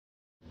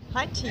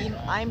Hi team,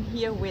 I'm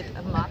here with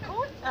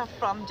Marco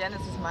from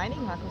Genesis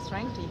Mining, Marco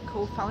Streng, the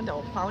co-founder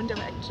or founder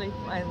actually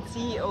and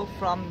CEO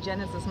from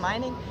Genesis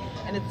Mining,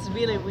 and it's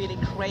really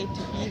great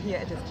to be here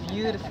at this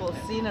beautiful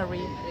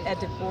scenery at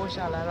the Burj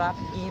Al Arab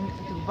in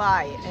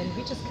Dubai. And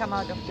we just come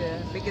out of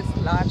the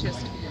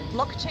largest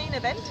blockchain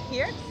event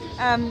here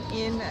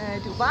in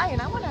Dubai,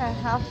 and I want to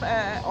have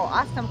or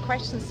ask some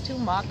questions to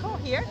Marco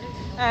here.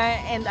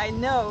 And I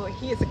know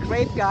he is a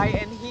great guy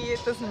and he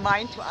doesn't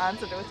mind to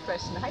answer those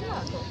questions. Hi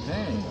Marco.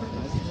 Hey,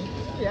 nice to meet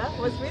you. Yeah, it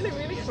was really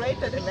great,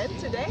 that event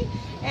today.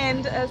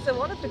 And so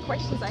one of the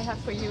questions I have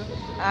for you,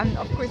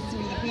 of course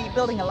we're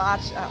building a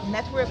large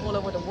network all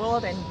over the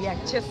world, and we are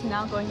just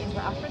now going into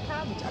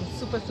Africa, which I'm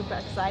super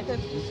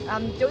excited.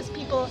 Those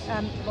people,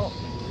 well,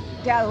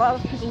 there are a lot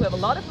of people who have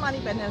a lot of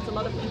money, but there's a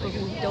lot of people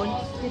who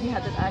didn't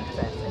have that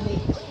access, and they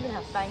don't even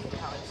have bank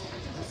accounts.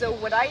 So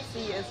what I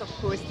see is, of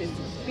course, this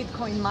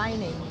Bitcoin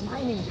mining,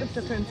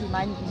 cryptocurrency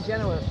mining in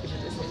general, if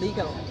it is a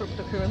legal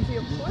cryptocurrency,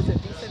 of course,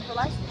 and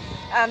decentralized,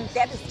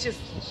 that is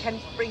just can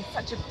bring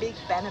such a big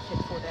benefit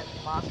for that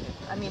market.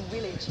 I mean,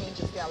 really it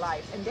changes their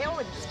life, and they're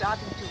already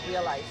starting to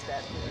realize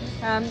that.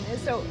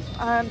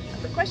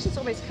 The question is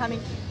always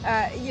coming,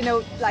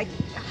 like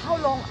how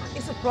long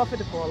is it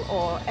profitable,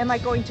 or am I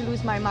going to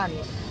lose my money?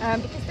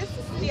 Because this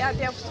is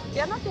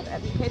they're not yet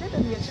educated,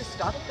 and we are just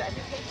starting to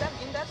educate them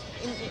in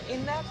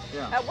that.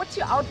 Yeah. What's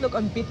your outlook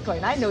on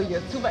Bitcoin? I know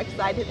you're super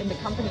excited and the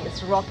company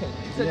is rocking.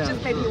 So Yeah,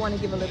 just maybe sure. you want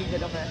to give a little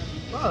bit of a...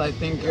 Well, I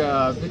think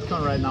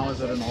Bitcoin right now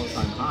is at an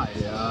all-time high,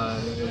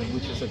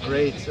 which is a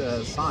great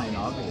sign,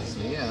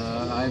 obviously.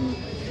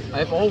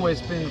 I've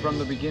always been from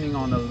the beginning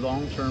on a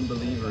long-term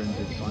believer in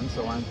Bitcoin,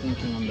 so I'm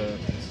thinking on the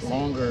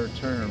longer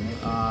term.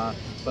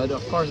 But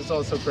of course, it's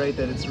also great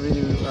that it's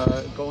really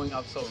going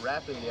up so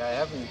rapidly.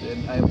 I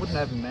wouldn't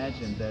have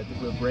imagined that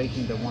we're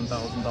breaking the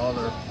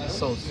 $1,000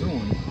 so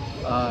soon.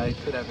 I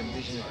could have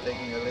envisioned it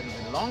taking a little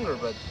bit longer,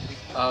 but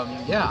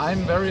yeah,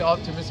 I'm very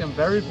optimistic. I'm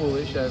very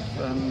bullish.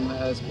 I'm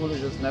as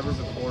bullish as never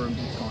before in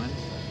Bitcoin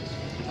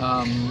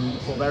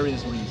for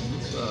various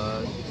reasons.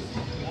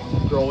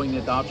 Growing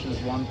adoption is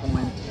one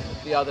point.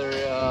 The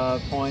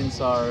other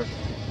points are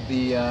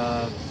we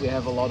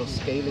have a lot of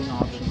scaling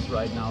options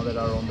right now that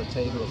are on the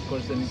table. Of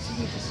course, there needs to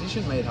be a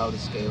decision made how to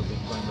scale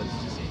Bitcoin, but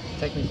this is a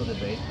technical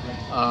debate.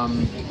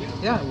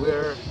 Yeah,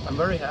 I'm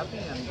very happy,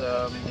 and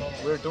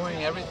we're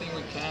doing everything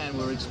we can.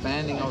 We're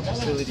expanding our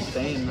facility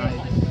day and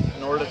night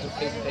in order to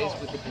keep pace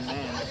with the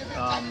demand.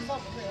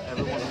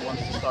 Everyone who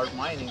wants to start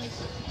mining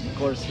is, of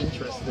course,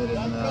 interested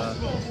in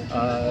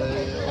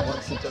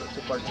wants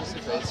to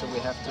participate. So we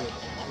have to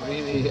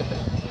really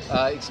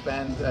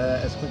expand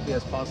as quickly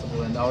as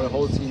possible, and our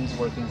whole team is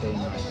working day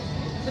and night.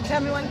 So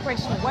tell me one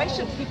question, why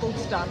should people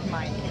start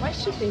mining? Why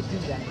should they do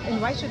that?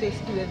 And why should they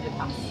do it with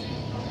us?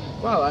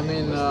 Well, I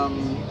mean,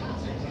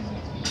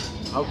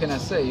 how can I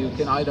say? You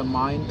can either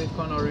mine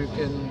Bitcoin,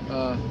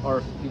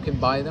 or you can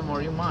buy them,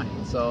 or you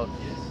mine. So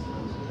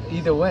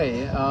either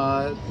way,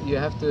 you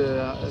have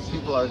to.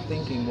 People are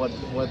thinking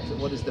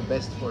what is the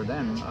best for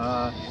them.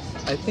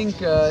 I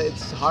think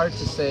it's hard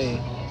to say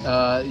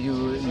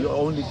you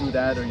only do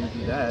that or you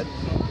do that,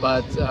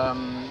 but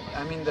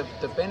I mean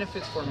the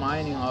benefits for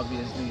mining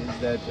obviously is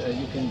that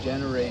you can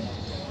generate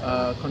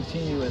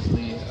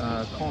continuously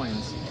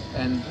coins,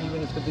 and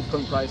even if the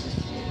Bitcoin price is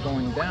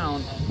going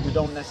down, you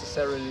don't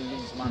necessarily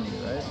lose money,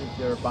 right? If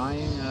you're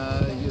buying,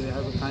 you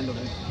have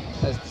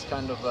this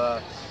kind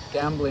of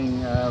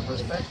gambling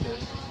perspective.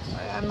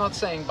 I'm not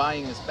saying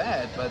buying is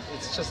bad, but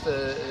it's just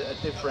a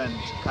different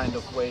kind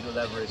of way to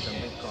leverage on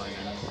Bitcoin.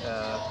 And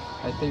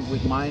I think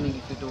with mining,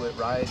 if you do it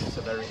right, it's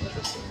a very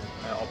interesting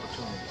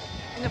opportunity.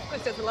 And of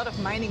course, there's a lot of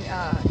mining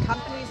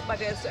companies, but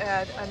there's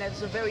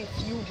a very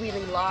few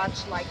really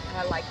large, like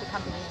the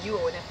company you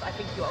own. I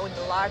think you own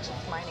the largest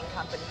mining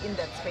company in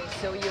that space.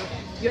 So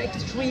you're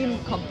extremely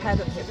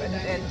competitive,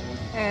 and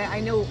I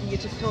know you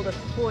just told us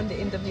before in the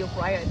interview,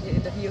 prior in the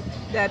interview,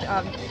 that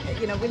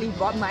really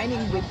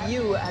mining with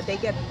you, they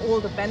get all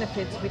the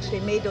benefits which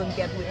they don't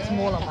get with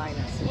smaller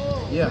miners.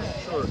 Yeah,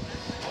 sure.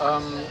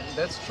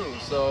 That's true.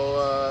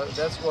 So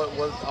that's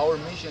what our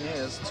mission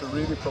is, to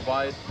really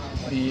provide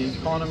the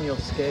economy of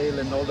scale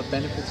and all the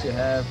benefits you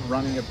have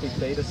running a big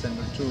data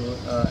center to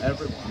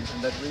everyone.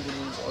 And that really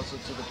means also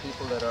to the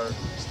people that are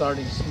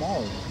starting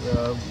small,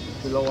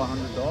 below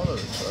 $100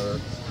 or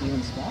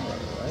even smaller,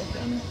 right?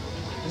 And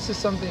this is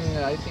something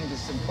I think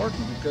is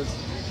important, because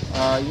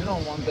you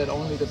don't want that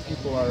only the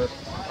people are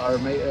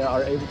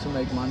able to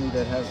make money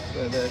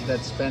that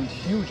spend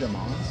huge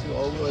amounts. You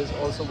always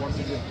also want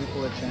to give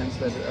people a chance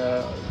that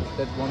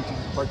want to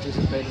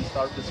participate and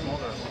start with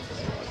smaller amounts.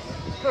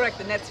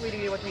 Correct, and that's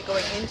really what we're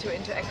going into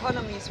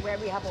economies where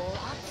we have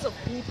lots of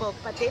people,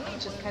 but they may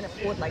just can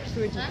afford like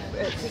 $30,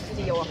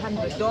 $60 or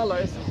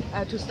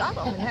 $100 to start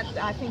off, and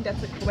I think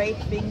that's a great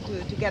thing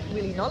to get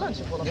really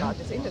knowledgeable about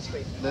this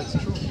industry. That's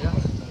true. Yeah,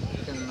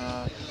 you can.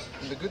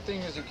 And the good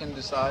thing is you can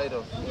decide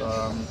of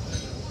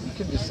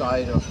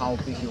how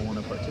big you want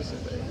to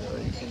participate.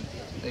 You can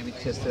maybe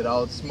test it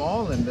out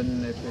small, and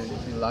then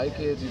if you like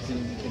it, you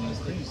can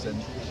increase. And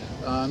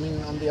I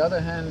mean, on the other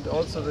hand,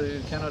 also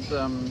you cannot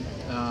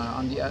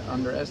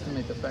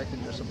underestimate the fact that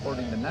you're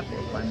supporting the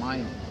network by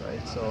mining,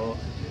 right? So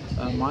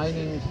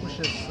mining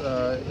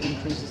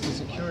increases the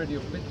security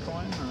of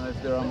Bitcoin.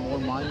 If there are more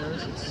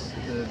miners,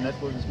 the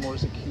network is more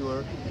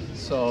secure.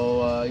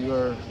 So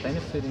you're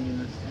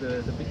benefiting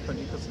the Bitcoin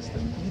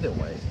ecosystem either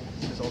way,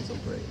 which is also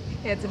great.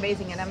 Yeah, it's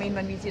amazing. And I mean,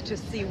 when we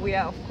just see, we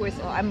are, of course,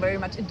 I'm very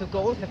much into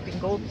gold, have been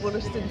gold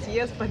bullish since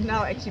years, but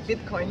now actually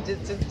Bitcoin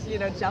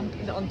just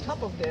jumped on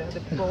top of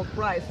the gold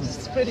price, which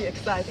is pretty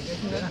exciting,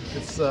 isn't it?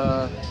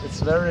 Yeah,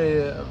 it's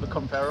very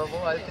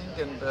comparable, I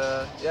think, and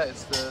yeah,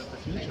 it's the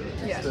future.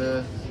 It's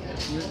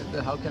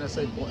how can I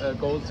say,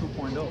 gold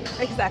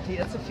 2.0. Exactly,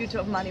 that's the future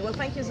of money. Well,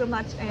 thank you so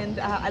much, and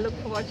I look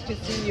forward to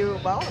see you,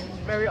 well,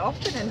 very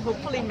often, and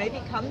hopefully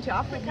maybe come to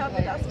Africa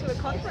with us to a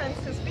conference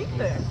to speak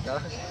there.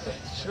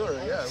 Sure,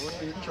 yeah, it would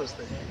be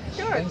interesting.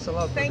 Sure. Thanks a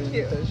lot for the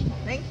invitation.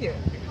 Thank you.